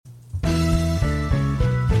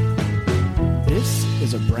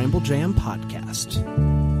is a Bramble Jam podcast.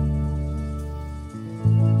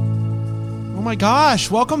 Oh my gosh,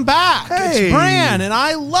 welcome back. Hey. It's Bran, and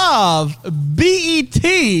I love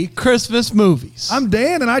BET Christmas movies. I'm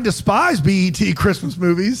Dan, and I despise BET Christmas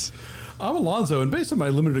movies. I'm Alonzo, and based on my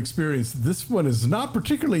limited experience, this one is not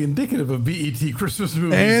particularly indicative of BET Christmas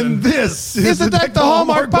movies. And this is Isn't that the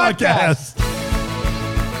Hallmark podcast?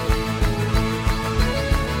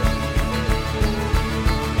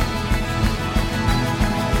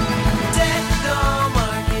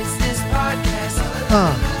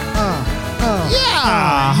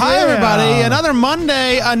 Hi, everybody. Another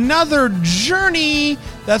Monday, another journey.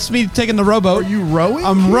 That's me taking the rowboat. Are you rowing?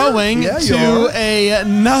 I'm here? rowing Yeah, you to are.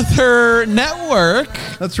 another network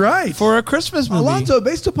That's right. for a Christmas movie. Alonzo,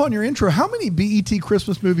 based upon your intro, how many BET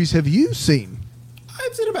Christmas movies have you seen?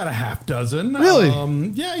 I've seen about a half dozen. Really?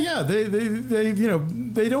 Yeah.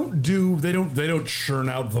 They don't churn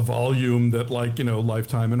out the volume that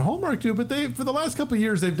Lifetime and Hallmark do, but for the last couple of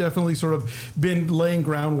years they've definitely sort of been laying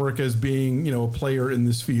groundwork as being a player in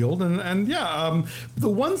this field, the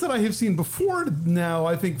ones that I have seen before now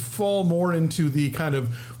I think fall more into the kind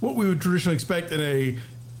of what we would traditionally expect in a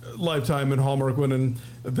Lifetime and Hallmark one, and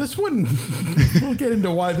this one we'll get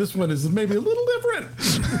into why this one is maybe a little different.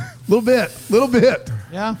 Little bit.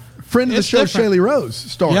 Yeah. Friend of the It's show, different. Shaylee Rose,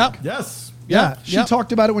 starred. Yep. Yes. Yeah, she Yep.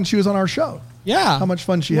 talked about it when she was on our show. Yeah. How much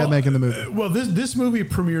fun she had making the movie. Well, this movie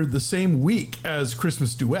premiered the same week as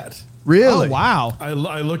Christmas Duet. Really? Oh, wow. I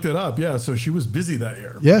looked it up. Yeah, so she was busy that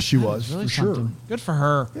year. Yes, she was, Really for sure. something. Good for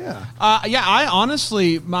her. Yeah. I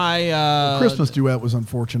honestly, my Christmas duet was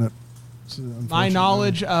unfortunate. my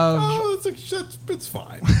knowledge of Oh, it's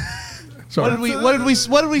fine. Sorry. what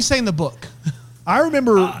did we say in the book? I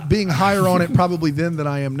remember being higher on it probably then than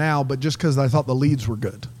I am now, but just because I thought the leads were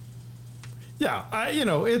good. Yeah,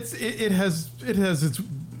 it has its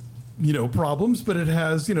problems, but it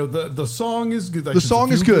has the song is good. The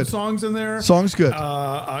song is Few good. Songs in there. Song's good.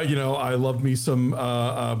 I love me some.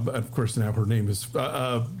 Of course, now her name is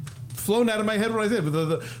flown out of my head when I said it,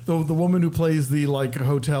 but the woman who plays the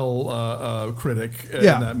hotel critic in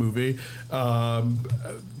that movie.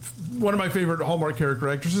 One of my favorite Hallmark character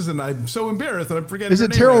actresses, and I'm so embarrassed that I'm forgetting. Is her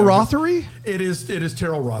it name Terrell right now. Rothery? It is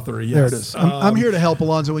Terrell Rothery. Yes. There it is. I'm here to help,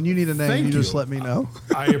 Alonzo. When you need a name, Thank you just you. let me know.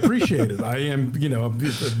 I appreciate it. I am, I'm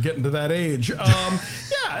getting to that age.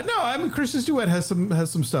 Christmas Duet has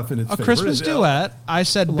some stuff in its favor. Christmas duet. I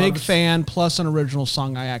said big of- fan plus an original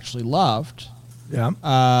song I actually loved. Yeah.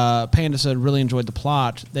 Panda said really enjoyed the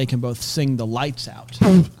plot. They can both sing the lights out.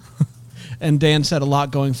 And Dan said a lot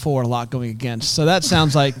going for, a lot going against. So that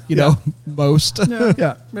sounds like most.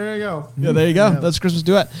 Yeah. There you go. Yeah, there you go. Yeah. That's Christmas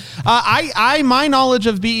duet. My knowledge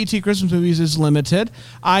of BET Christmas movies is limited.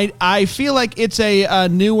 I feel like it's a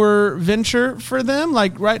newer venture for them.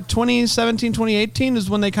 Like 2017, 2018 is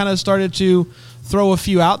when they kind of started to throw a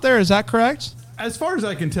few out there. Is that correct? As far as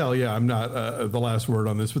I can tell, yeah, I'm not the last word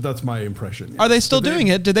on this, but that's my impression. Are they still doing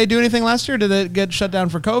it? Did they do anything last year? Did it get shut down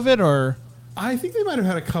for COVID or? I think they might have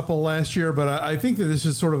had a couple last year, but I think that this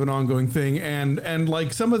is sort of an ongoing thing. And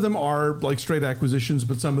like some of them are like straight acquisitions,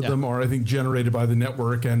 but some of them are, I think, generated by the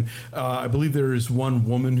network. And I believe there is one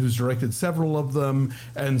woman who's directed several of them.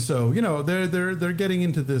 And so, they're getting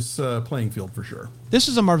into this playing field for sure. This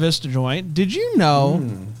is a Mar Vista joint. Did you know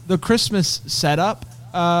the Christmas setup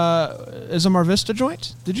is a Mar Vista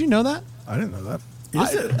joint? Did you know that? I didn't know that.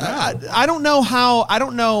 Is it? Wow. I don't know how. I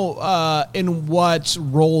don't know in what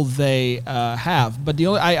role they have. But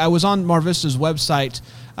I was on Mar Vista's website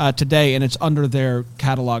today, and it's under their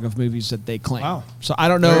catalog of movies that they claim. Wow. So I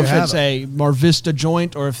don't know There you if have it's it. a Mar Vista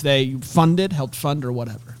joint or if they helped fund or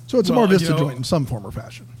whatever. So it's a Well, Mar Vista joint in some form or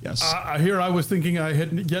fashion. Yes. Here I was thinking I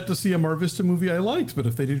had yet to see a Mar Vista movie I liked, but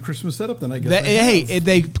if they did Christmas setup, then I guess.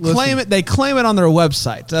 They claim it. They claim it on their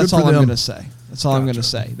website. That's Good for all I'm them. going to say. That's all I'm going to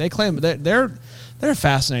say. They claim they're a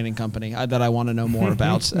fascinating company that I want to know more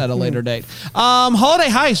about at a later date. Holiday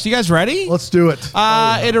Heist. You guys ready? Let's do it.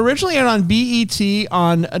 It originally aired on BET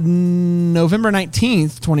on November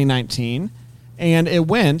 19th, 2019, and it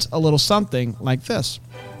went a little something like this.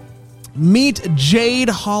 Meet Jade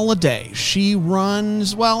Holiday. She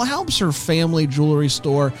helps her family jewelry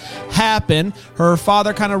store happen. Her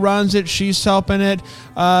father kind of runs it. She's helping it,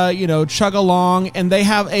 chug along. And they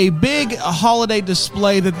have a big holiday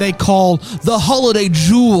display that they call the Holiday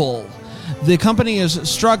Jewel. The company is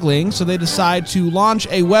struggling, so they decide to launch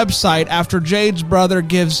a website after Jade's brother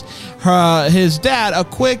gives his dad a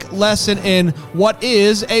quick lesson in what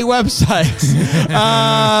is a website.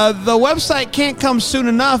 The website can't come soon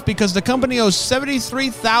enough because the company owes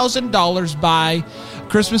 $73,000 by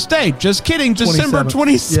Christmas Day. Just kidding. December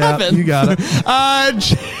 27th. Yeah, you got it.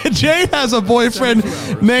 Jade has a boyfriend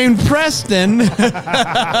named Preston. Jade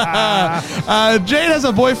has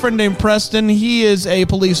a boyfriend named Preston. He is a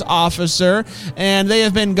police officer, and they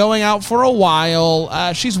have been going out for a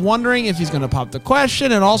while. She's wondering if he's going to pop the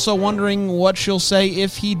question, and also wondering what she'll say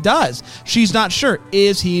if he does. She's not sure.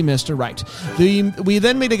 Is he Mr. Right? We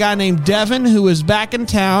then meet a guy named Devin, who is back in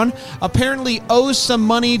town. Apparently owes some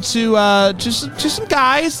money to some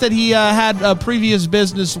guys that he had a previous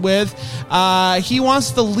business with. He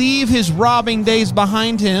wants to leave his robbing days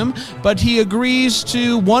behind him, but he agrees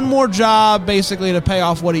to one more job, basically to pay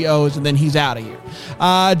off what he owes, and then he's out of here.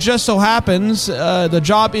 Just so happens the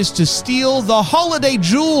job is to steal the holiday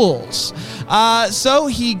jewels. So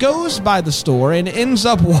he goes by the store and ends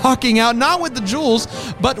up walking out, not with the jewels,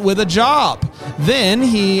 but with a job. Then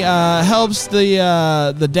he helps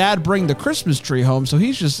the dad bring the Christmas tree home, so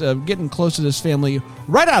he's just getting close to this family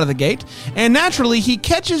right out of the gate. And naturally, he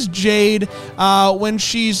catches Jade when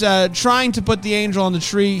she's trying to put the angel on the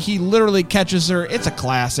tree. He literally catches her. It's a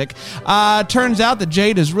classic. Turns out that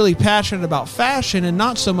Jade is really passionate about fashion and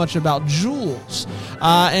not so much about jewels.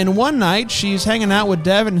 And one night, she's hanging out with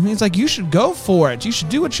Devin, and he's like, you should go for it. You should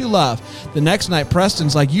do what you love. The next night,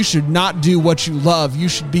 Preston's like, you should not do what you love. You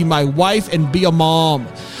should be my wife and be a mom.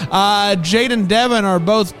 Jade and Devin are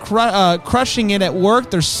both crushing it at work.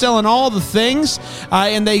 They're selling all the things,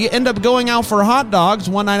 and they end up going out for hot dogs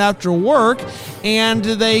one night after work, and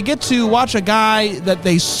they get to watch a guy that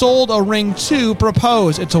they sold a ring to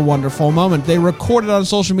propose. It's a wonderful moment. They record it on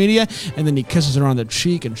social media, and then he kisses her on the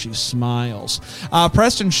cheek, and she smiles.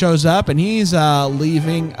 Preston shows up, and he's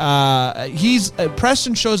leaving.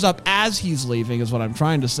 Preston shows up as he's leaving, is what I'm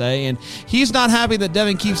trying to say, and he's not happy that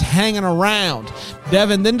Devin keeps hanging around.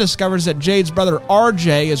 Devin then discovers that Jade's brother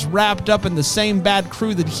RJ is wrapped up in the same bad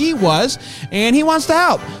crew that he was, and he wants to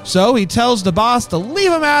help. So he tells the boss to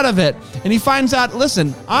leave him out of it, and he finds out,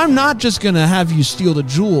 listen, I'm not just going to have you steal the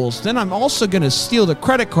jewels, then I'm also going to steal the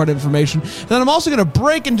credit card information, then I'm also going to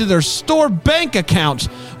break into their store bank account.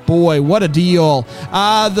 Boy, what a deal.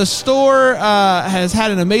 The store has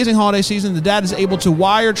had an amazing holiday season. The dad is able to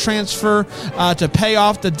wire transfer to pay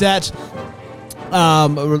off the debt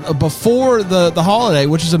before the holiday,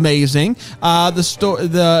 which is amazing. At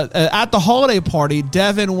the holiday party,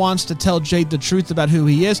 Devin wants to tell Jade the truth about who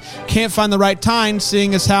he is. Can't find the right time,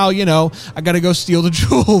 seeing as how, I got to go steal the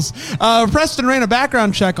jewels. Preston ran a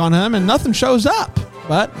background check on him, and nothing shows up.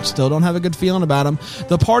 But still don't have a good feeling about him.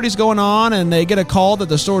 The party's going on, and they get a call that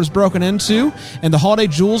the store is broken into, and the holiday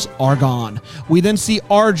jewels are gone. We then see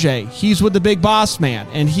RJ. He's with the big boss man,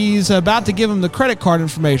 and he's about to give him the credit card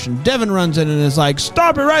information. Devin runs in and is like,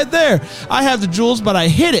 stop it right there. I have the jewels, but I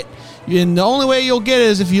hid it. And the only way you'll get it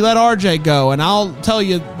is if you let RJ go, and I'll tell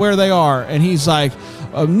you where they are. And he's like,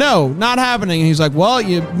 no, not happening. And he's like, well,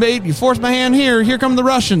 you forced my hand here. Here come the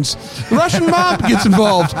Russians. The Russian mob gets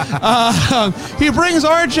involved. He brings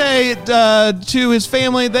RJ to his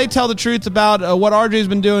family. They tell the truth about what RJ's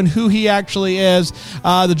been doing, who he actually is.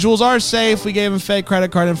 The jewels are safe. We gave him fake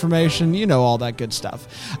credit card information. You know, all that good stuff.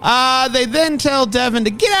 They then tell Devin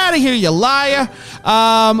to get out of here, you liar.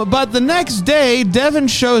 But the next day, Devin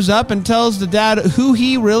shows up and tells the dad who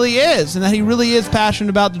he really is, and that he really is passionate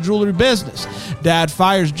about the jewelry business. Dad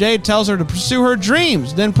fires Jade, tells her to pursue her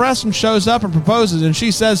dreams. Then Preston shows up and proposes, and she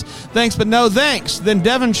says, thanks, but no thanks. Then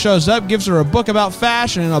Devin shows up, gives her a book about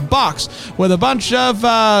fashion and a box with a bunch of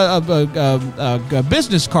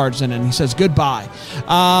business cards in it, and he says goodbye.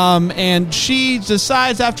 And she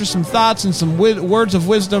decides, after some thoughts and some words of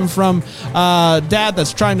wisdom from Dad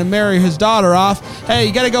that's trying to marry his daughter off, hey,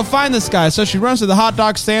 you got to go find this guy. So she runs to the hot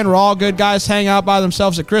dog stand where all good guys hang out by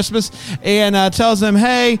themselves at Christmas, and tells them,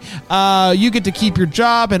 hey, you get to keep your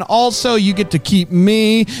job, and also you get to keep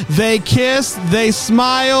me. They kiss, they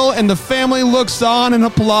smile, and the family looks on and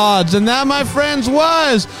applauds. And that, my friends,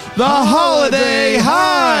 was the Holiday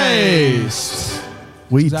Heist.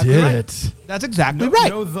 We Exactly did right. it. That's exactly right.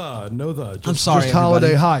 No the. I'm sorry, Just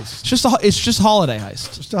Holiday everybody. Heist. It's just Holiday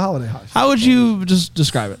Heist. Just a Holiday Heist. How would you just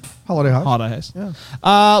describe it? Holiday Heist. Holiday Heist.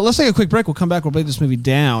 Yeah. Let's take a quick break. We'll come back. We'll break this movie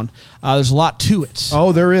down. There's a lot to it.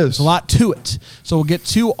 Oh, there is. There's a lot to it. So we'll get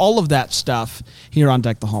to all of that stuff here on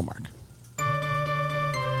Deck the Hallmark.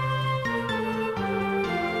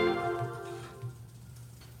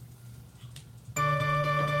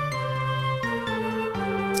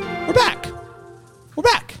 We're back. We're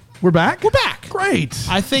back. We're back? We're back. Great.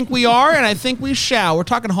 I think we are, and I think we shall. We're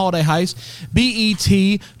talking Holiday Heist,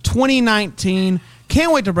 BET 2019.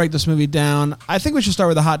 Can't wait to break this movie down. I think we should start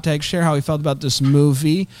with a hot take, share how we felt about this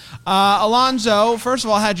movie. Alonzo, first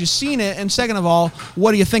of all, had you seen it? And second of all,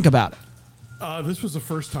 what do you think about it? This was a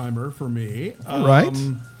first timer for me. All right.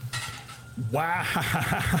 Wow.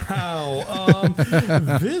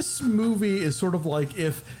 This movie is sort of like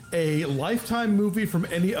if a Lifetime movie from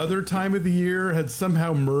any other time of the year had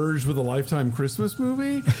somehow merged with a Lifetime Christmas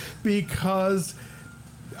movie, because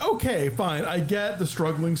okay, fine, I get the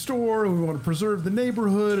struggling store and we want to preserve the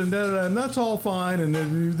neighborhood and and that's all fine, and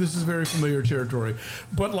this is very familiar territory.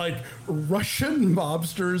 But like Russian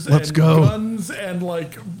mobsters and guns and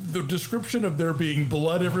like the description of there being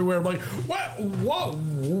blood everywhere, I'm like, what?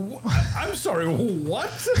 I'm sorry, what?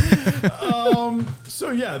 So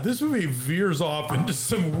yeah, this movie veers off into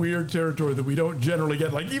some weird territory that we don't generally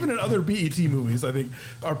get. Like even in other BET movies, I think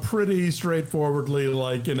are pretty straightforwardly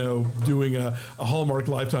like, you know, doing a Hallmark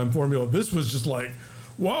Lifetime formula. This was just like,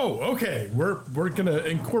 whoa, okay, we're gonna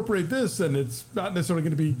incorporate this, and it's not necessarily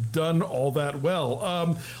going to be done all that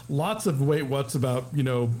well. Lots of wait what's about, you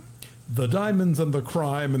know, the diamonds and the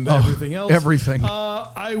crime and everything else. Everything.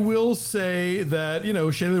 I will say that, you know,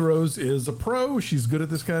 Shayla Rose is a pro. She's good at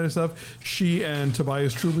this kind of stuff. She and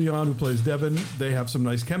Tobias Trulion, who plays Devin, they have some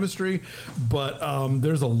nice chemistry. But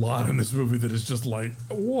there's a lot in this movie that is just like,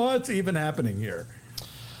 what's even happening here?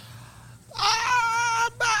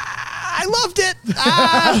 I loved it. I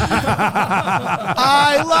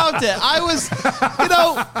loved it. I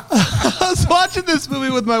was watching this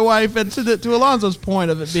movie with my wife, and to Alonzo's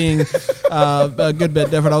point of it being a good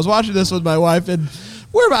bit different, I was watching this with my wife, and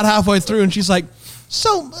we're about halfway through, and she's like,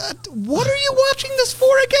 so, what are you watching this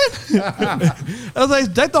for again? I was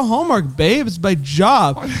like, that's the Hallmark, babe. It's my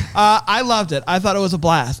job. I loved it. I thought it was a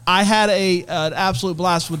blast. I had an absolute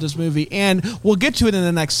blast with this movie, and we'll get to it in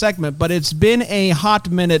the next segment, but it's been a hot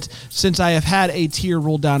minute since I have had a tear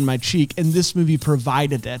roll down my cheek, and this movie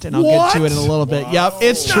provided it, and I'll get to it in a little bit. Yep,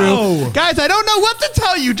 it's true. Guys, I don't know what to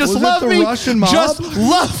tell you. Just love me. Russian mob? Just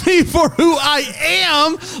love me for who I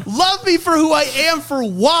am. Love me for who I am for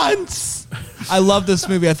once. I love this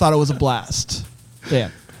movie. I thought it was a blast.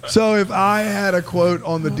 Dan. So if I had a quote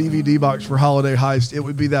on the DVD box for Holiday Heist, it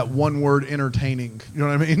would be that one word, entertaining. You know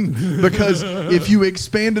what I mean? Because if you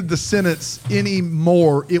expanded the sentence any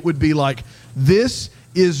more, it would be like, this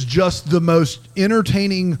is just the most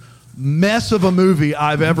entertaining mess of a movie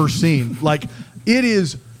I've ever seen. Like,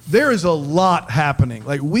 there is a lot happening.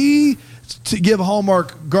 Like, we to give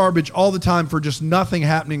Hallmark garbage all the time for just nothing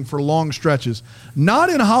happening for long stretches. Not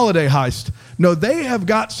in Holiday Heist. No, they have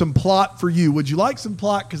got some plot for you. Would you like some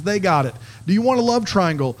plot? Because they got it. Do you want a love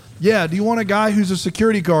triangle? Yeah. Do you want a guy who's a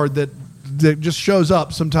security guard that just shows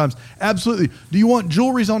up sometimes? Absolutely. Do you want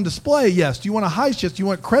jewelries on display? Yes. Do you want a heist? Yes. Do you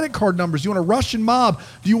want credit card numbers? Do you want a Russian mob?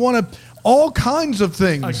 Do you want all kinds of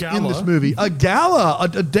things in this movie? A gala,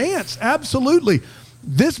 a dance. Absolutely.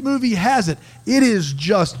 This movie has it. It is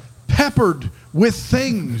just peppered with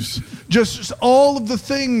things. Just all of the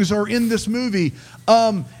things are in this movie.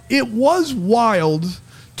 It was wild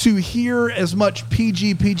to hear as much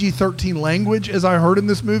PG-13 language as I heard in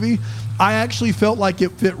this movie. I actually felt like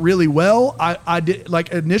it fit really well. I did,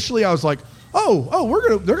 like, initially I was like,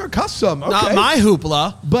 they're gonna cuss some. Okay. Not my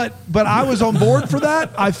hoopla. But I was on board for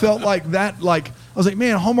that. I felt like that, like, I was like,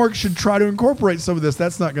 man, Hallmark should try to incorporate some of this.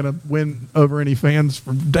 That's not going to win over any fans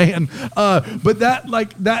from Dan. But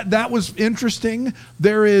that was interesting.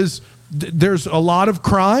 There's a lot of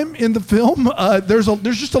crime in the film. There's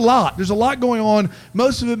just a lot. There's a lot going on.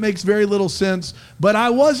 Most of it makes very little sense. But I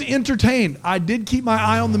was entertained. I did keep my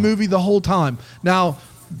eye on the movie the whole time. Now,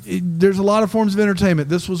 there's a lot of forms of entertainment.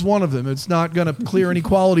 This was one of them. It's not going to clear any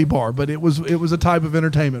quality bar, but it was a type of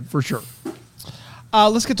entertainment for sure.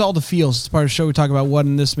 Let's get to all the feels. It's part of the show. We talk about what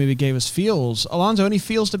in this movie gave us feels. Alonzo, any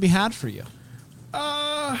feels to be had for you?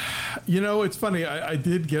 You know, it's funny. I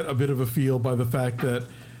did get a bit of a feel by the fact that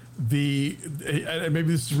and maybe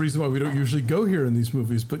this is the reason why we don't usually go here in these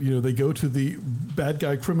movies, but, you know, they go to the bad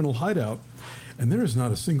guy criminal hideout, and there is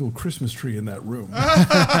not a single Christmas tree in that room.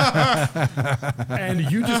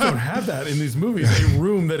 And you just don't have that in these movies. A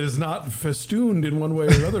room that is not festooned in one way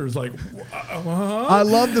or another is like, I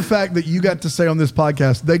love the fact that you got to say on this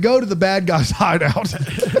podcast, they go to the bad guy's hideout.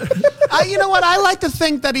 You know what? I like to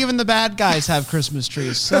think that even the bad guys have Christmas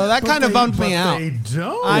trees, so that kind of bummed me out. They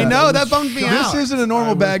don't. I know, that bummed me out. This isn't a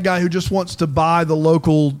normal bad guy who just wants to buy the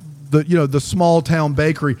local, the small town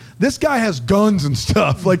bakery. This guy has guns and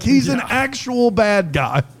stuff. Like, he's an actual bad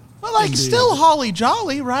guy. Well, like, still holly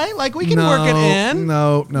jolly, right? Like, we can work it in.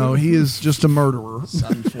 No, he is just a murderer. It's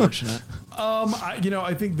unfortunate.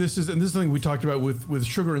 I think this is something we talked about with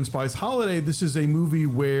Sugar and Spice Holiday. This is a movie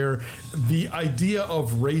where the idea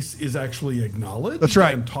of race is actually acknowledged. That's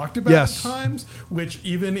right. And talked about Yes. at times, which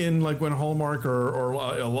even in like when Hallmark or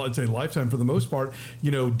I'd say Lifetime for the most part,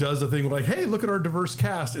 does a thing like, hey, look at our diverse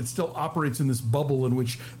cast. It still operates in this bubble in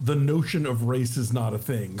which the notion of race is not a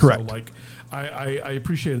thing. Correct. So like, I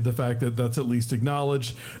appreciated the fact that that's at least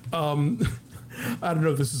acknowledged. I don't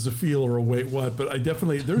know if this is a feel or a wait what, but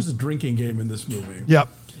there's a drinking game in this movie. Yep.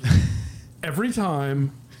 Every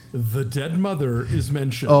time the dead mother is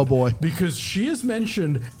mentioned. Oh, boy. Because she is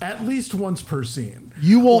mentioned at least once per scene.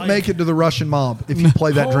 You won't make it to the Russian mob if you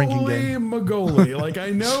play that drinking game. Holy Magoli. Like,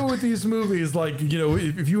 I know with these movies, like,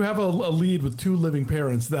 if you have a lead with two living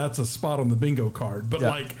parents, that's a spot on the bingo card. But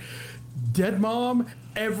like, dead mom,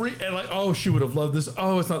 she would have loved this.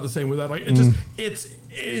 Oh, it's not the same with that. Like, it's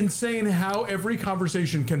insane how every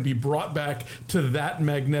conversation can be brought back to that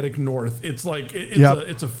magnetic north. It's like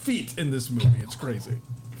it's a feat in this movie. It's crazy.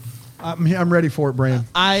 I'm ready for it, Brandon.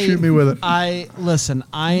 Shoot me with it. I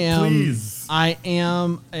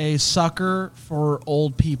am a sucker for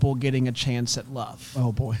old people getting a chance at love.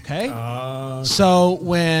 Oh boy. Okay. So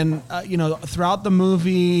when throughout the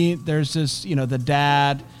movie, there's this the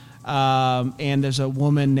dad. And there's a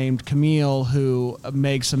woman named Camille who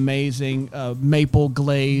makes amazing maple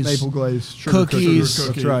glaze cookies.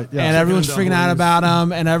 That's right. Yeah. And everyone's freaking out about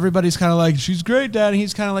him. And everybody's kind of like, she's great, Dad. And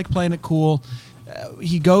he's kind of like playing it cool.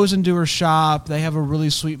 He goes into her shop. They have a really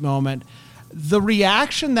sweet moment. The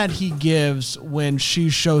reaction that he gives when she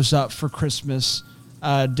shows up for Christmas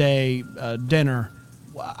Day dinner,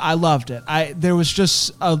 I loved it. There was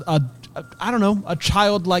just a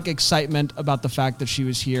childlike excitement about the fact that she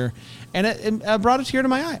was here. And it brought a tear to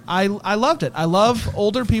my eye. I loved it. I love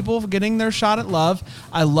older people getting their shot at love.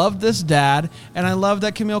 I love this dad. And I love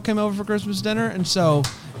that Camille came over for Christmas dinner. And so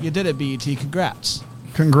you did it, BET.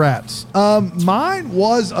 Congrats. Mine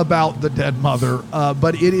was about the dead mother,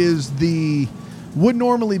 but it is would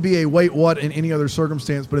normally be a wait what in any other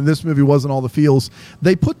circumstance, but in this movie wasn't all the feels.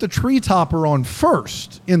 They put the tree topper on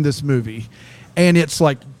first in this movie. And it's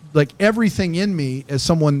like everything in me as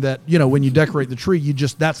someone that, when you decorate the tree,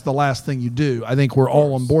 that's the last thing you do. I think we're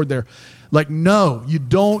all on board there. Like, no, you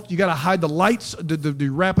don't. You got to hide the lights, the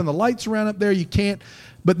wrapping the lights around up there. You can't.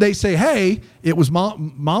 But they say, hey, it was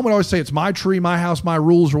mom. Mom would always say, it's my tree, my house, my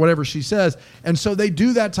rules, or whatever she says. And so they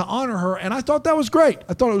do that to honor her. And I thought that was great.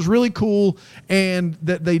 I thought it was really cool. And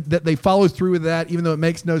that they followed through with that, even though it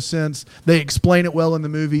makes no sense. They explain it well in the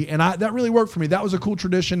movie. And that really worked for me. That was a cool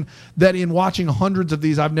tradition that in watching hundreds of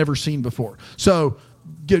these, I've never seen before. So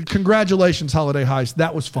congratulations, Holiday Heist.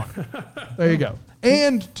 That was fun. There you go.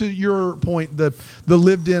 And to your point, the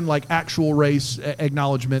lived in actual race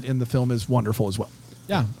acknowledgement in the film is wonderful as well.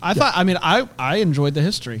 Yeah, I enjoyed the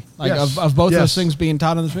history of both those things being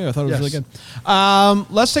taught in this movie. I thought it was really good.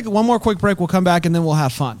 Let's take one more quick break. We'll come back and then we'll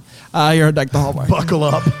have fun. You're at Deck the Hallmark. Buckle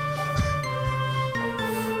up.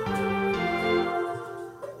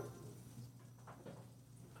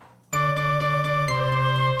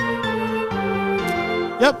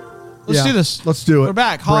 Yep. Let's do this. Let's do it. We're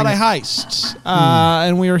back. Holiday Heist.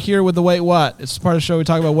 And we are here with the Wait What. It's part of the show we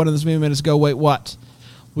talk about what in this movie minutes ago. Wait, what?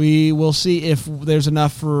 We will see if there's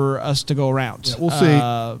enough for us to go around.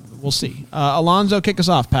 Yeah, we'll see. Alonzo, kick us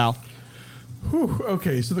off, pal. Whew,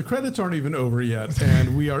 okay, so the credits aren't even over yet,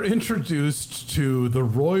 and we are introduced to the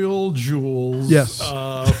royal jewels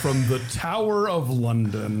from the Tower of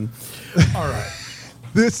London. All right.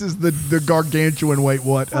 This is the gargantuan wait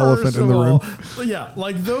what elephant in the room. Yeah,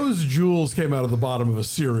 like those jewels came out of the bottom of a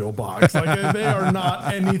cereal box. Like they are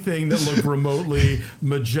not anything that look remotely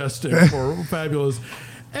majestic or fabulous.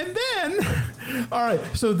 And then, all right,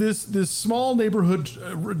 so this small neighborhood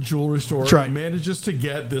jewelry store manages to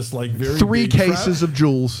get this very three big cases of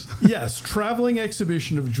jewels. Yes, traveling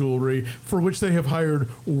exhibition of jewelry for which they have hired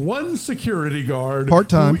one security guard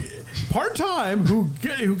part-time who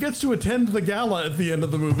gets to attend the gala at the end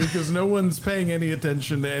of the movie because no one's paying any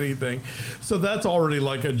attention to anything. So that's already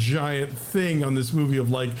like a giant thing on this movie of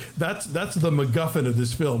that's the MacGuffin of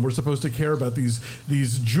this film. We're supposed to care about these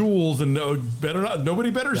jewels and nobody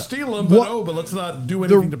better steal them, but let's not do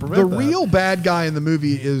anything to prevent that. The real bad guy in the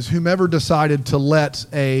movie is whomever decided to let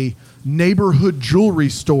a neighborhood jewelry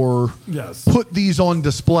store put these on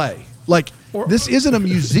display. This isn't a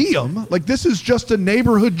museum. Like, this is just a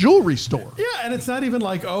neighborhood jewelry store. Yeah, and it's not even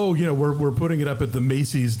like, oh, we're putting it up at the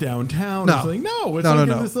Macy's downtown. No. Or something. No, it's No, like no, in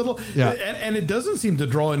no. this little, Yeah. and it doesn't seem to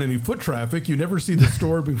draw in any foot traffic. You never see the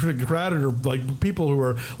store being crowded or like people who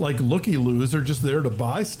are like looky-loos are just there to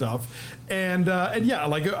buy stuff. And yeah,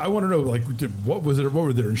 like I want to know, like, what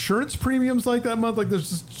were their insurance premiums like that month? Like, there's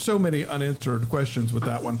just so many unanswered questions with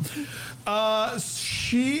that one.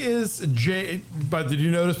 She is Jade. But did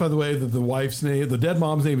you notice, by the way, that the wife's name, the dead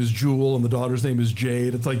mom's name is Jewel, and the daughter's name is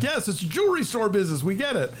Jade? It's like, yes, it's a jewelry store business. We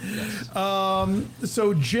get it. Yes.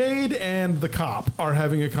 So Jade and the cop are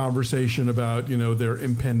having a conversation about their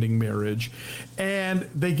impending marriage, and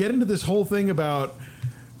they get into this whole thing about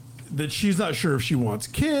that she's not sure if she wants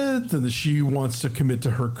kids and that she wants to commit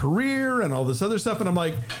to her career and all this other stuff. And I'm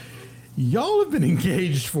like, y'all have been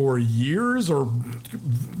engaged for years or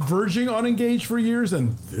verging on engaged for years,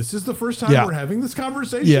 and this is the first time we're having this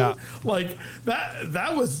conversation? Yeah. Like,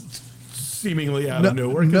 that was seemingly out of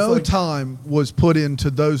nowhere. No like, time was put into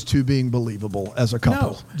those two being believable as a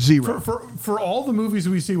couple. No. Zero. For all the movies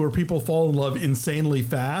we see where people fall in love insanely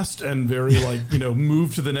fast and very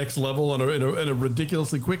move to the next level on a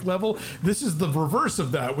ridiculously quick level, this is the reverse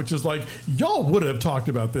of that, which is like, y'all would have talked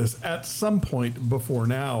about this at some point before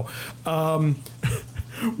now.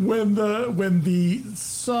 When the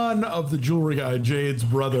son of the jewelry guy, Jade's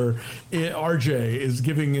brother, RJ, is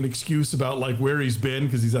giving an excuse about like where he's been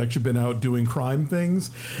because he's actually been out doing crime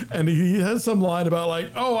things, and he has some line about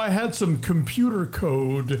like, oh, I had some computer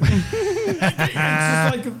code. It's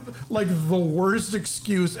just like the worst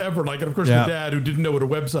excuse ever. Like, and of course, the dad, who didn't know what a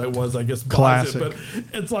website was, I guess, buys it. But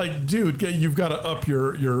it's like, dude, you've got to up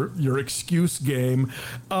your excuse game.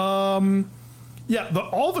 Yeah,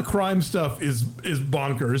 all the crime stuff is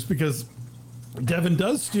bonkers because Devin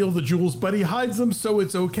does steal the jewels, but he hides them so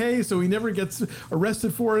it's okay, so he never gets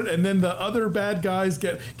arrested for it. And then the other bad guys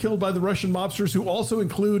get killed by the Russian mobsters, who also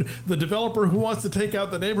include the developer who wants to take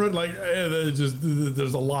out the neighborhood. Like,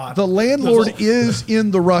 there's a lot. The landlord is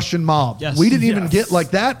in the Russian mob. Yes. We didn't even get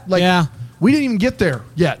like that. Like, we didn't even get there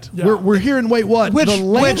yet. Yeah. We're hearing, wait, what? The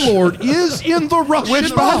landlord is in the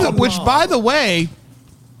Russian mob. Which, by the way,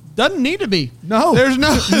 doesn't need to be. No. There's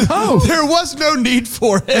no. There was no need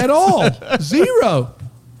for it. At all. Zero.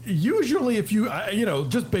 Usually, if you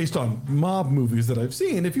just based on mob movies that I've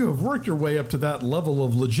seen, if you have worked your way up to that level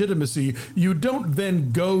of legitimacy, you don't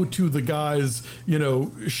then go to the guy's,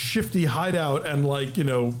 shifty hideout and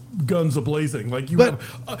guns a-blazing. Like, you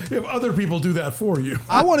have other people do that for you.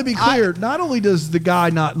 I want to be clear. Not only does the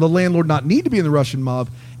landlord not need to be in the Russian mob,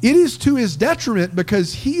 it is to his detriment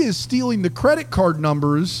because he is stealing the credit card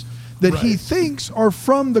numbers that he thinks are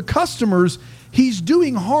from the customers. He's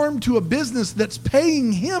doing harm to a business that's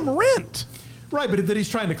paying him rent. Right, but that he's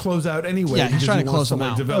trying to close out anyway. Yeah, he's trying to close them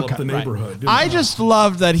out. Develop the neighborhood. I just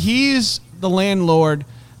love that he's the landlord.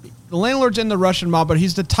 The landlord's in the Russian mob, but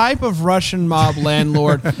he's the type of Russian mob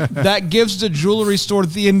landlord that gives the jewelry store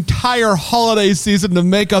the entire holiday season to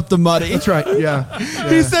make up the money. That's right. Yeah.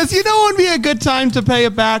 He says, what would be a good time to pay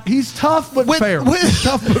it back? He's tough but fair. He's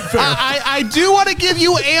tough but fair. I do want to give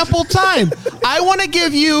you ample time. I want to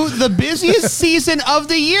give you the busiest season of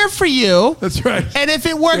the year for you. That's right. And if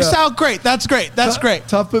it works out, great. That's great. That's great.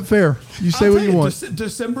 Tough but fair. You say what you want.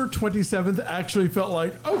 December 27th actually felt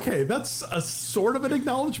like, okay, that's a sort of an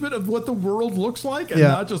acknowledgement of what the world looks like, and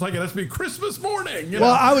not just like it has to be Christmas morning.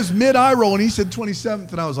 Well, I was mid-eye roll, and he said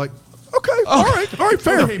 27th, and I was like, okay, all right,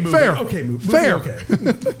 fair, fair. Okay, fair. Okay.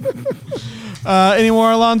 Any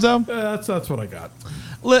more, Alonzo? That's what I got.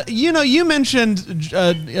 You mentioned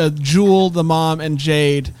Jewel, the mom, and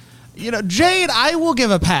Jade. Jade, I will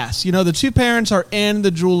give a pass. The two parents are in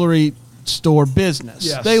the jewelry store business.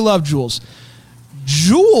 Yes. They love jewels.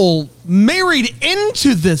 Jewel married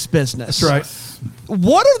into this business. That's right.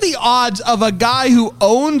 What are the odds of a guy who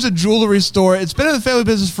owns a jewelry store, it's been in the family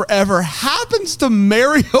business forever, happens to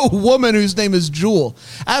marry a woman whose name is Jewel?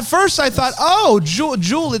 At first I thought,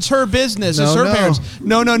 Jewel, it's her business. It's her parents.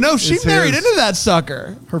 No. She married into that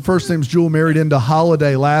sucker. Her first name's Jewel, married into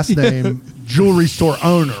Holiday, last name, jewelry store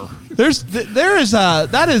owner.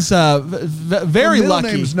 That is very lucky.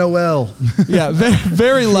 Her name's Noel. Yeah,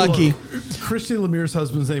 very lucky. Christy Lemire's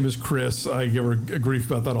husband's name is Chris. I give her grief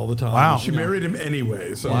about that all the time. Wow. She married him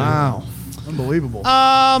anyway. So. Wow. Unbelievable.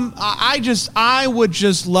 I would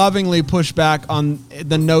just lovingly push back on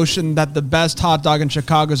the notion that the best hot dog in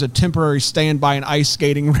Chicago is a temporary stand by an ice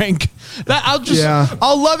skating rink.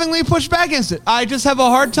 I'll lovingly push back against it. I just have a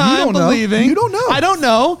hard time believing. You don't know. I don't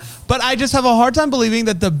know, but I just have a hard time believing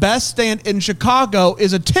that the best stand in Chicago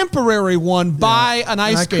is a temporary one by an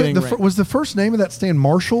ice skating rink. Was the first name of that stand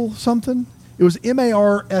Marshall something? It was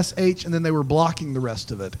MARSH, and then they were blocking the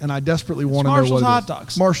rest of it. And I desperately want to know what Marshall's it hot is.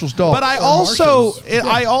 dogs. Marshall's dog. But I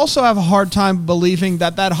also have a hard time believing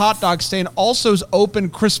that hot dog stand also is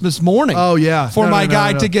open Christmas morning. Oh, yeah. For No, my no,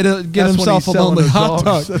 guy no. to get That's when himself he's a selling lonely those hot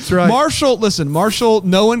dogs. dog. That's right. Marshall,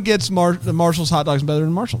 no one gets Marshall's hot dogs better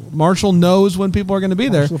than Marshall. Marshall knows when people are going to be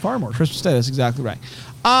there. Marshall the fire marshal. Christmas Day, that's exactly right.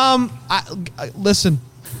 Listen.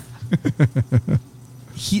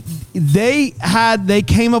 They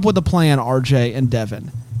came up with a plan, RJ and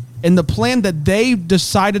Devin. And the plan that they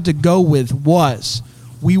decided to go with was,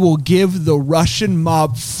 we will give the Russian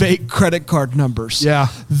mob fake credit card numbers. Yeah.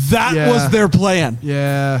 That was their plan.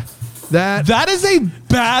 Yeah. That is a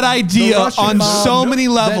bad idea Russian on mob- so many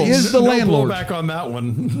levels. That is the landlord. Blowback on that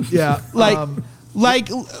one. Yeah.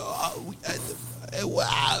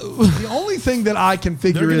 The only thing that I can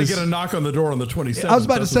figure They're going is to get a knock on the door on the 27th. I was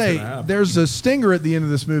about to say, there's a stinger at the end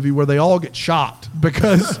of this movie where they all get shot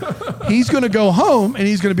because he's going to go home and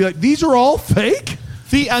he's going to be like, these are all fake?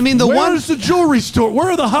 Where's the jewelry store? Where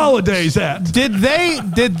are the holidays at? Did they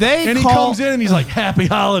And he comes in and he's like, happy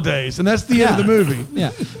holidays. And that's the end of the movie.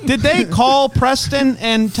 Yeah. Did they call Preston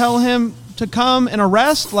and tell him to come and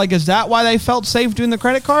arrest? Like, is that why they felt safe doing the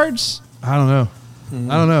credit cards? I don't know.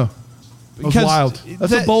 I don't know. That's wild.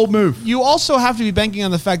 That's a bold move. You also have to be banking on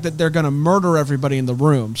the fact that they're going to murder everybody in the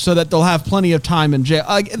room so that they'll have plenty of time in jail.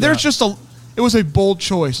 It was a bold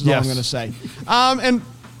choice is all I'm going to say. And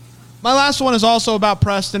my last one is also about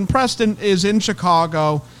Preston. Preston is in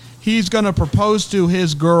Chicago. He's going to propose to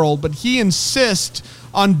his girl, but he insists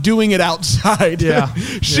on doing it outside. Yeah.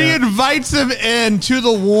 She invites him in to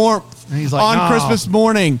the warmth and he's like, on no. Christmas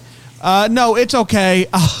morning. No, it's okay.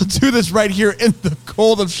 I'll do this right here in the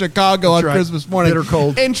cold of Chicago on Christmas morning. Bitter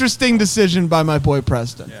cold. Interesting decision by my boy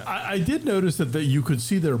Preston. Yeah. I did notice that you could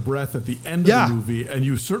see their breath at the end of the movie, and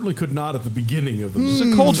you certainly could not at the beginning of the movie.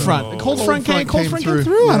 It's a cold front. The cold front came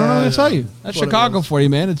through. I don't know what to tell you. That's Chicago for you,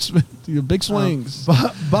 man. It's big swings.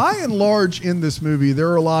 By and large, in this movie, there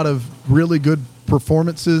are a lot of really good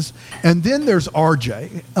performances, and then there's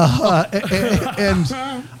RJ,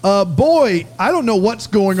 boy, I don't know what's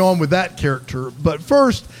going on with that character, but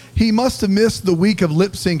first, he must have missed the week of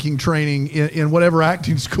lip syncing training in whatever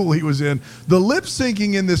acting school he was in. The lip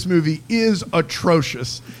syncing in this movie is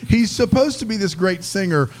atrocious. He's supposed to be this great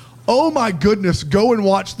singer. Oh my goodness, go and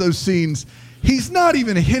watch those scenes. He's not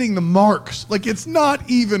even hitting the marks. Like, it's not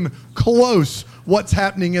even close what's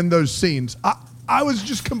happening in those scenes. I was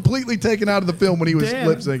just completely taken out of the film when he was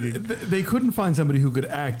lip syncing. They couldn't find somebody who could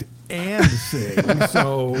act and sing,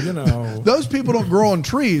 so, Those people don't grow on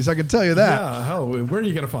trees, I can tell you that. Yeah, hell, where are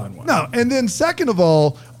you going to find one? No, and then second of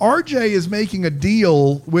all, RJ is making a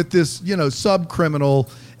deal with this, sub-criminal,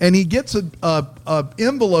 and he gets a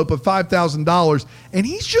envelope of $5,000, and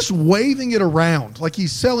he's just waving it around like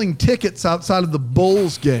he's selling tickets outside of the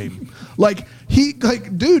Bulls game.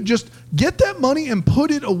 Dude, just get that money and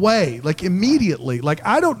put it away, immediately.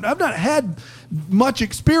 I've not had much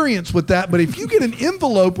experience with that, but if you get an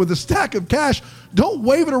envelope with a stack of cash, don't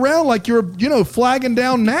wave it around like you're, flagging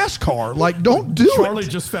down NASCAR. Don't do it. Charlie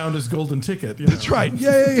just found his golden ticket. That's right.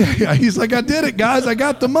 Yeah. He's like, I did it, guys. I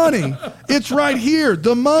got the money. It's right here.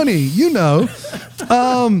 The money,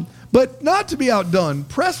 But not to be outdone,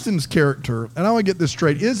 Preston's character, and I want to get this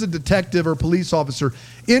straight, is a detective or police officer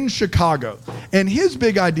in Chicago. And his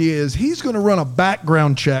big idea is he's going to run a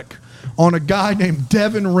background check on a guy named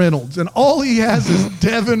Devin Reynolds. And all he has is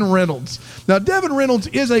Devin Reynolds. Now, Devin Reynolds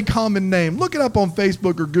is a common name. Look it up on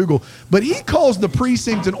Facebook or Google. But he calls the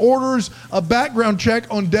precinct and orders a background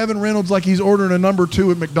check on Devin Reynolds like he's ordering a number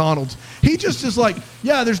 2 at McDonald's. He just is like,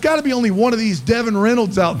 yeah, there's got to be only one of these Devin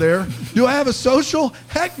Reynolds out there. Do I have a social?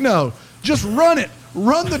 Heck no. Just run it.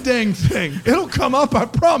 Run the dang thing. It'll come up, I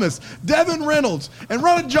promise. Devin Reynolds. And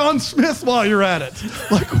run a John Smith while you're at it.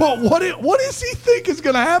 What does he think is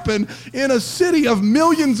going to happen in a city of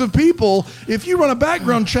millions of people if you run a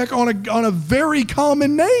background check on a very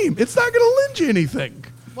common name? It's not going to lend you anything.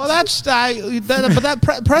 Well,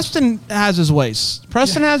 Preston has his ways.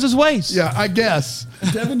 Preston has his ways. Yeah, I guess.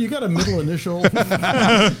 Devin, you got a middle initial?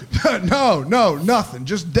 No, nothing.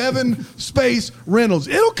 Just Devin space Reynolds.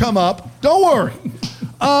 It'll come up. Don't worry.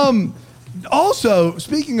 Also,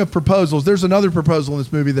 speaking of proposals, there's another proposal in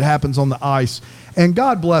this movie that happens on the ice. And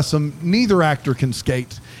God bless them, neither actor can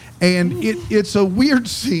skate. And it's a weird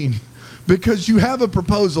scene because you have a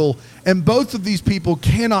proposal and both of these people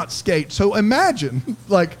cannot skate. So imagine,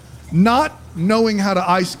 not knowing how to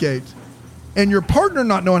ice skate and your partner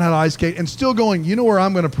not knowing how to ice skate and still going, you know where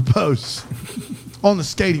I'm going to propose? On the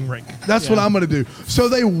skating rink. That's what I'm going to do. So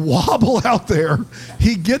they wobble out there.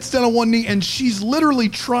 He gets down on one knee, and she's literally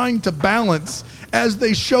trying to balance as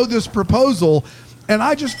they show this proposal. And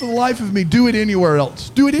I just, for the life of me, do it anywhere else.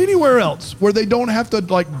 Do it anywhere else where they don't have to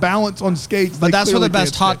like balance on skates. But that's where the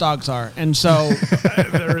best hot dogs are. And so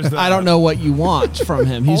I don't know what you want from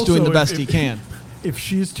him. He's Also, doing the best he can. If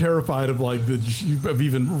she's terrified of like of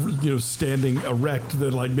even standing erect,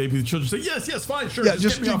 then like maybe the children say yes, fine, sure. Yeah,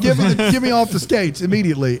 just give me off the skates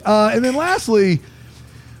immediately. And then lastly,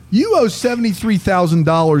 you owe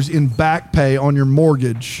 $73,000 in back pay on your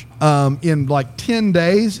mortgage in like 10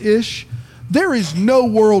 days ish. There is no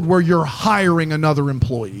world where you're hiring another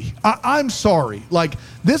employee. I'm sorry. Like,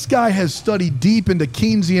 this guy has studied deep into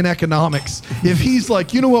Keynesian economics. If he's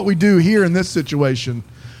like, you know what we do here in this situation?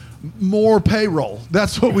 More payroll.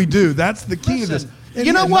 That's what we do. That's the key to this. And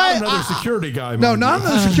you know what? Not another security guy. No, not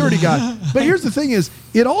another security guy. But here's the thing is,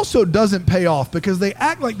 it also doesn't pay off because they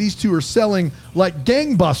act like these two are selling like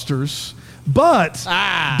gangbusters. But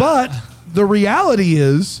the reality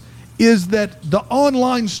is that the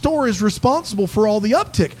online store is responsible for all the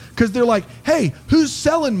uptick because they're like, hey, who's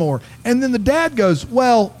selling more? And then the dad goes,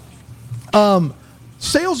 well,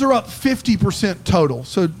 sales are up 50% total.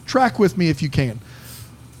 So track with me if you can.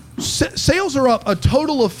 Sales are up a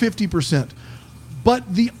total of 50%,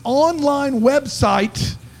 but the online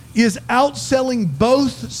website is outselling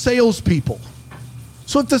both salespeople.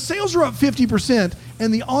 So if the sales are up 50%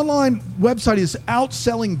 and the online website is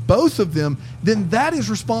outselling both of them, then that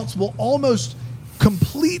is responsible almost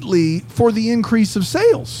completely for the increase of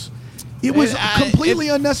sales. It was completely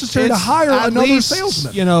unnecessary to hire another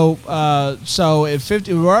salesman. You know, so if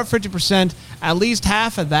we're up 50%, at least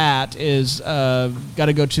half of that is got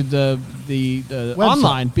to go to the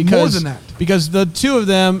online because more than that. Because the two of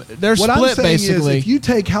them they're what split I'm saying basically. Is if you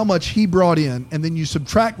take how much he brought in and then you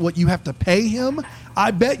subtract what you have to pay him,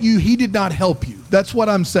 I bet you he did not help you. That's what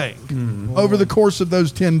I'm saying over the course of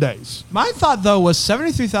those 10 days. My thought though was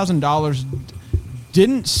 $73,000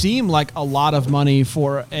 didn't seem like a lot of money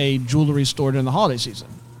for a jewelry store during the holiday season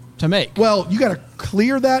to make. Well, you got to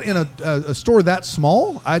clear that in a store that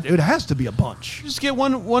small. It has to be a bunch. Just get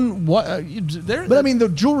one. But I mean, the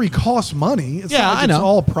jewelry costs money. It's not like I know. It's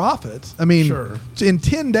all profit. I mean, Sure. In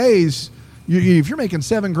 10 days, if you're making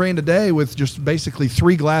 $7,000 a day with just basically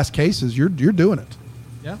 3 glass cases, you're doing it.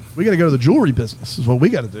 Yeah. We got to go to the jewelry business. Is what we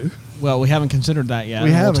got to do. Well, we haven't considered that yet.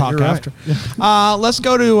 We haven't. We'll talk You're right. after. Let's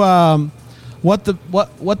go to what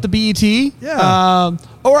the BET. Yeah.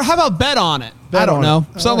 Or how about bet on it? Bet I don't on know.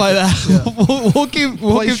 it. Something like that. Yeah. we'll keep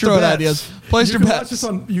Place your throwing bets. ideas. Place You your can watch bets.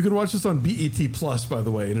 this you can watch this on BET Plus, by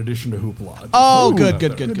the way, in addition to Hoopla. Oh, Ooh, good.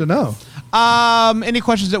 Good to know. Any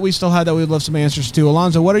questions that we still had that we'd love some answers to?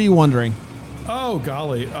 Alonzo, what are you wondering? Oh,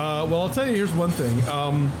 golly. Well, I'll tell you, here's one thing.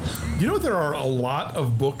 You know, there are a lot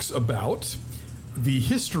of books about the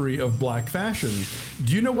history of black fashion.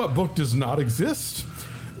 Do you know what book does not exist?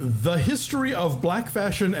 The History of Black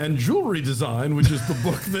Fashion and Jewelry Design, which is the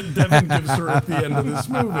book that Devin gives her at the end of this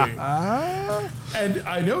movie. And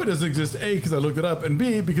I know it doesn't exist, A, because I looked it up, and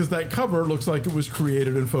B, because that cover looks like it was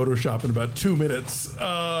created in Photoshop in about 2 minutes.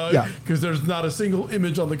 Because there's not a single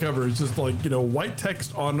image on the cover. It's just like, white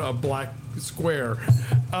text on a black square.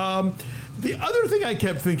 The other thing I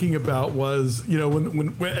kept thinking about was,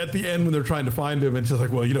 when at the end when they're trying to find him, and it's just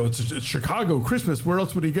like, well, it's Chicago Christmas. Where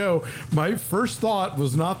else would he go? My first thought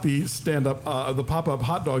was not the the pop-up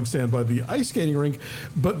hot dog stand by the ice skating rink,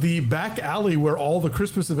 but the back alley where all the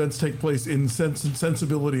Christmas events take place in Sense and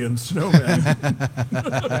Sensibility and Snowman.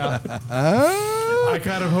 I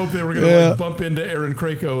kind of hope they were going to bump into Aaron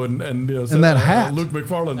Krakow and that hat. Luke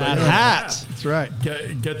McFarlane. That hat. That's right.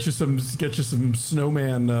 Get you some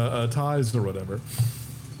snowman ties or whatever.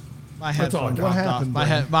 My headphone What popped happened,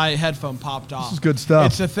 off. My headphone popped off. This is good stuff.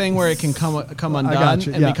 It's a thing where it can come undone got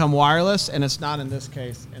you, and yeah. become wireless, and it's not in this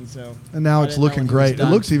case. And so. And now I it's didn't know looking when it was great. It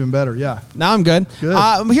done. looks even better. Yeah. Now I'm good.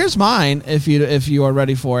 Good. Here's mine. If you are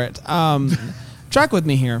ready for it, track with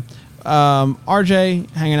me here. RJ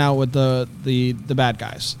hanging out with the bad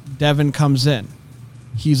guys. Devin comes in.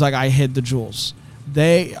 He's like, I hid the jewels.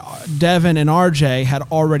 Devin and RJ had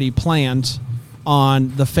already planned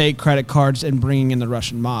on the fake credit cards and bringing in the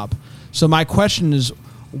Russian mob. So my question is,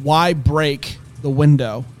 why break the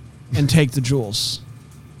window and take the jewels?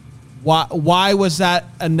 Why was that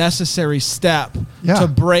a necessary step to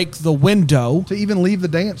break the window? To even leave the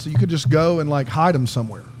dance, so you could just go and hide them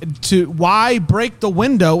somewhere. Why break the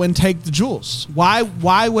window and take the jewels? Why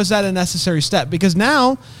was that a necessary step? Because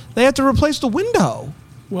now they have to replace the window.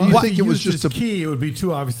 Well, You if think he it was used just his a- key, it would be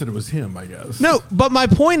too obvious that it was him, I guess. No, but my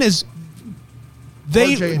point is,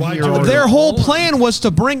 RJ and he are- their whole plan was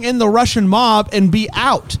to bring in the Russian mob and be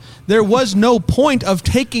out. There was no point of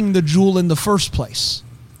taking the jewel in the first place.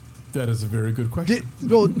 That is a very good question.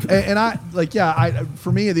 For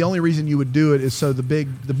me, the only reason you would do it is so the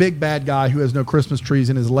big bad guy who has no Christmas trees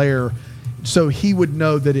in his lair, so he would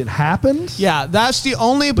know that it happened. Yeah, that's the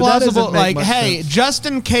only But that doesn't plausible. make Like, much hey, sense. just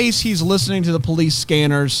in case he's listening to the police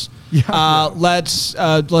scanners, I'll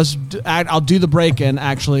do the break-in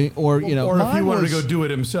actually, or Or if he Mine wanted to was- go do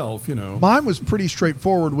it himself, Mine was pretty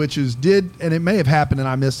straightforward, which is and it may have happened and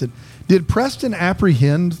I missed it. Did Preston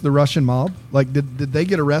apprehend the Russian mob? Like, did they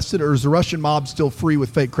get arrested, or is the Russian mob still free with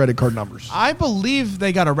fake credit card numbers? I believe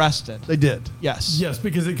they got arrested. They did. Yes. Yes,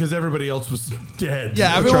 because everybody else was dead. Yeah,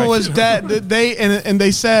 That's everyone right. was dead.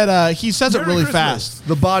 They said he says it Merry really Christmas. fast.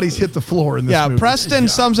 The bodies hit the floor in this movie. Preston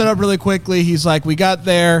sums it up really quickly. He's like, we got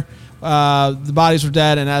there, the bodies were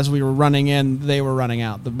dead, and as we were running in, they were running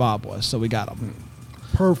out. The mob was, so we got them.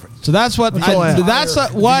 Perfect. So that's what. That's all I had.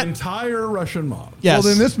 The entire Russian mob. Yes.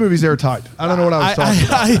 Well, then this movie's airtight. I don't know what I was talking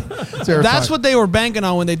about. It's airtight. That's what they were banking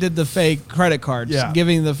on when they did the fake credit cards, Yeah.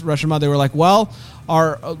 giving the Russian mob. They were like, well,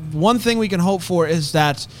 our one thing we can hope for is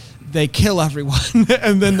that they kill everyone,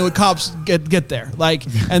 and then the cops get there. Like,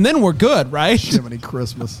 and then we're good, right? Jiminy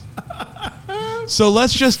Christmas. So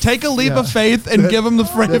let's just take a leap Yeah. of faith and give them the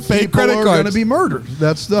That fake people credit are cards. going to be murdered.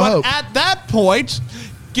 That's the But hope. at that point,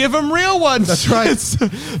 give them real ones. That's right. It's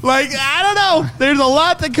like, I don't know. There's a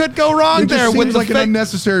lot that could go wrong It just there seems with the like an fake.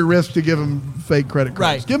 unnecessary risk to give them fake credit cards.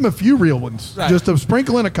 Right. Give them a few real ones. Right. Just to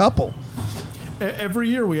sprinkle in a couple. Every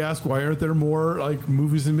year we ask, why aren't there more like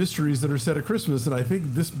movies and mysteries that are set at Christmas? And I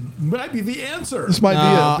think this might be the answer. This might be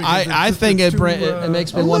it. Because I it's think too, it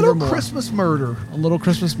makes me A wonder little more. Christmas murder. A little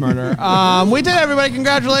Christmas murder. We did, everybody.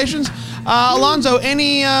 Congratulations. Alonzo,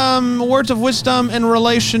 any words of wisdom in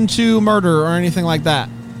relation to murder or anything like that?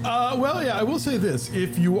 Well, yeah, I will say this.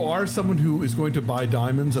 If you are someone who is going to buy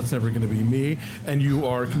diamonds, that's never going to be me, and you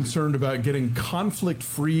are concerned about getting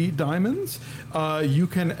conflict-free diamonds, you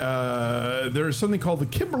can, there is something called the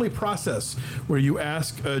Kimberly process, where you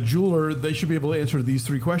ask a jeweler, they should be able to answer these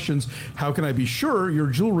 3 questions. How can I be sure your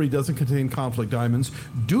jewelry doesn't contain conflict diamonds?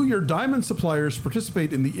 Do your diamond suppliers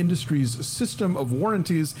participate in the industry's system of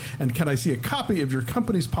warranties? And can I see a copy of your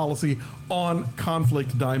company's policy on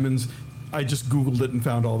conflict diamonds? I just Googled it and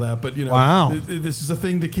found all that. But, Wow. This is a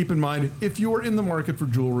thing to keep in mind if you are in the market for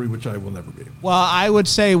jewelry, which I will never be. Well, I would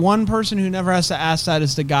say one person who never has to ask that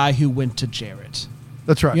is the guy who went to Jared.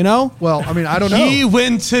 That's right. You know? Well, I mean, I don't know. He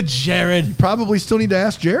went to Jared. Probably still need to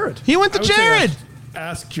ask Jared. He went to I would say Jared.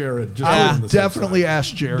 Ask Jared. Just I on would the safe definitely side.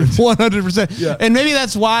 ask Jared. 100%. Yeah. And maybe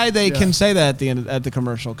that's why they Yeah. can say that at the end at the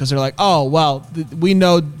commercial, because they're like, oh, well, we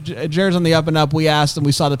know Jared's on the up and up. We asked and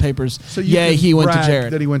we saw the papers. So you can he went to brag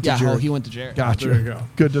Jared. that he went to yeah, Jared. Oh, he went to Jared. Gotcha. There you go.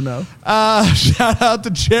 Good to know. Shout out to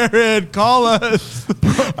Jared. Call us.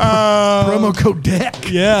 Promo code DECK.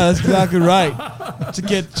 Yeah, that's exactly right. To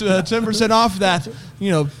get 10% off that,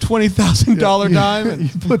 $20,000 diamond. You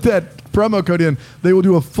put that promo code in, they will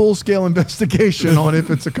do a full-scale investigation on if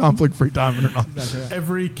it's a conflict-free diamond or not.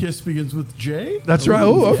 Every kiss begins with J. That's right.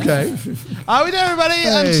 Oh, okay. We did, everybody.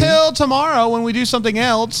 Hey. Until tomorrow when we do something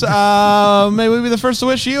else. May we be the first to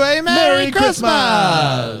wish you a Merry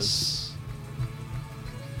Christmas.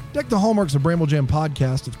 Deck the Hallmark's a Bramble Jam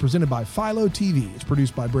podcast. It's presented by Philo TV. It's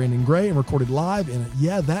produced by Brandon Gray and recorded live in,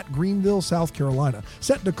 Greenville, South Carolina.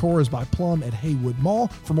 Set decor is by Plum at Haywood Mall.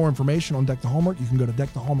 For more information on Deck the Hallmark, you can go to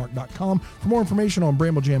deckthehallmark.com. For more information on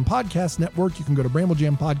Bramble Jam Podcast Network, you can go to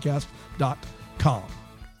bramblejampodcast.com.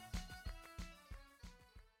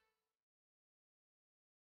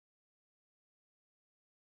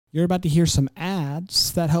 You're about to hear some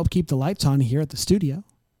ads that help keep the lights on here at the studio.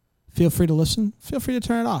 Feel free to listen. Feel free to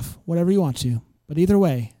turn it off, whatever you want to. But either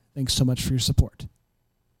way, thanks so much for your support.